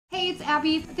Hey, it's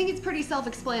Abby. I think it's pretty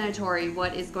self-explanatory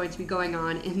what is going to be going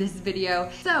on in this video.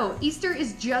 So, Easter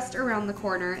is just around the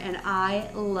corner and I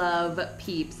love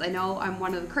Peeps. I know I'm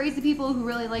one of the crazy people who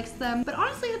really likes them, but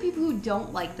honestly the people who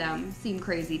don't like them seem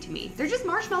crazy to me. They're just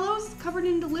marshmallows covered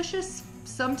in delicious,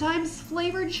 sometimes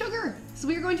flavored sugar. So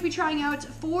we are going to be trying out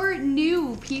 4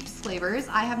 new Peeps flavors.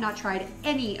 I have not tried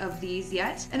any of these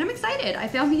yet, and I'm excited. I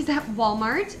found these at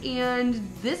Walmart, and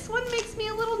this one makes me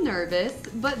a little nervous,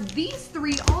 but these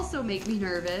 3 also make me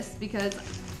nervous because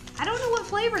I don't know what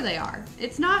flavor they are.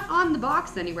 It's not on the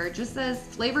box anywhere. It just says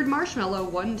flavored marshmallow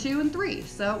 1, 2, and 3.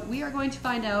 So we are going to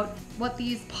find out what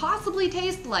these possibly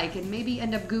taste like and maybe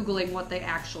end up Googling what they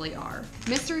actually are.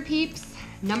 Mystery Peeps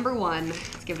number 1.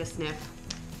 Let's give it a sniff.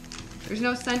 There's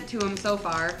no scent to them so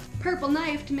far. Purple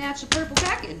knife to match the purple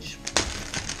package.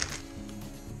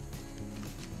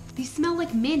 These smell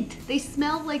like mint. They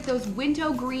smell like those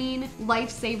Winto Green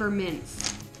Lifesaver mints.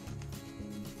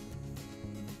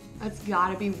 That's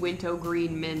gotta be Winto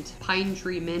Green mint, Pine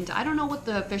Tree mint. I don't know what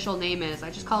the official name is. I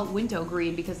just call it Winto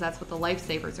Green because that's what the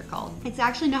Lifesavers are called. It's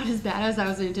actually not as bad as I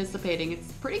was anticipating.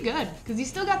 It's pretty good because you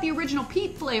still got the original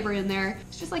peat flavor in there.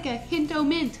 It's just like a hint o'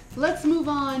 mint. Let's move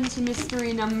on to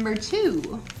mystery number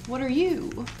 2. What are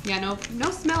you? Yeah, no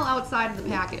smell outside of the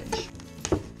package.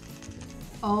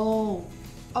 Oh,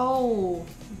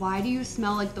 why do you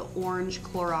smell like the orange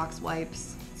Clorox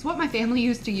wipes? It's what my family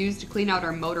used to use to clean out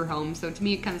our motorhome, so to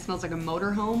me it kind of smells like a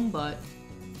motorhome, but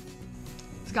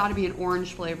it's gotta be an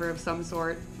orange flavor of some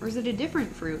sort. Or is it a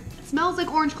different fruit? It smells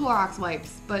like orange Clorox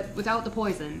wipes, but without the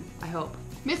poison, I hope.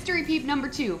 Mystery Peep number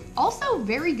 2. Also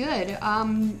very good.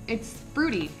 It's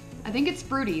fruity. I think it's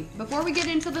fruity. Before we get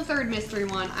into the 3rd mystery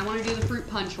one, I want to do the fruit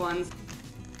punch ones.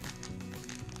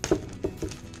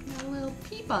 Got a little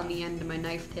peep on the end of my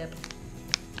knife tip.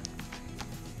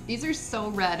 These are so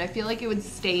red. I feel like it would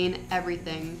stain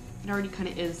everything. It already kind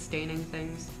of is staining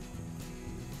things.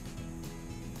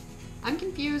 I'm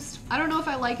confused. I don't know if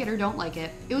I like it or don't like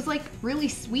it. It was like really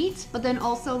sweet, but then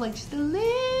also like just a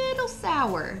little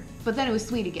sour, but then it was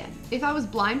sweet again. If I was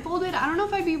blindfolded, I don't know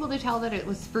if I'd be able to tell that it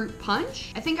was fruit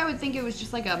punch. I think I would think it was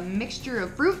just like a mixture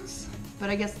of fruits, but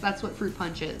I guess that's what fruit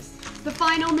punch is. The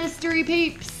final mystery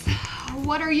Peeps.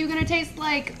 What are you gonna taste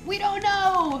like? We don't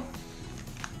know.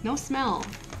 No smell.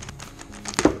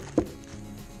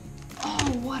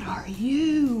 Oh, what are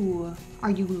you?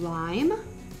 Are you lime?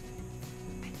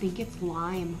 I think it's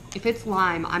lime. If it's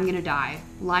lime, I'm gonna die.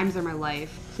 Limes are my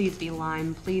life. Please be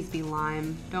lime, please be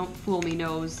lime. Don't fool me,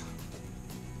 nose.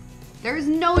 There's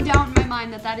no doubt in my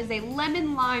mind that that is a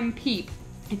lemon lime Peep.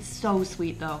 It's so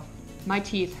sweet though. My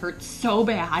teeth hurt so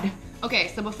bad. Okay,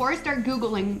 so before I start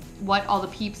Googling what all the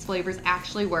Peeps flavors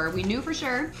actually were, we knew for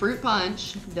sure fruit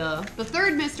punch, duh. The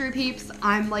 3rd mystery Peeps,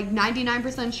 I'm like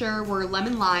 99% sure were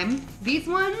lemon lime. These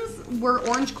ones were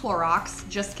orange Clorox.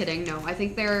 Just kidding, no. I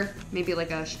think they're maybe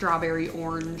like a strawberry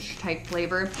orange type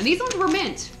flavor. And these ones were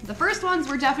mint. The first ones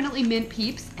were definitely mint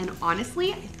Peeps, and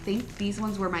honestly, I think these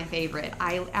ones were my favorite.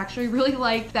 I actually really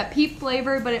liked that Peep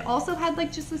flavor, but it also had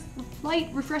like just this light,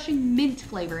 refreshing mint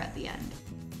flavor at the end.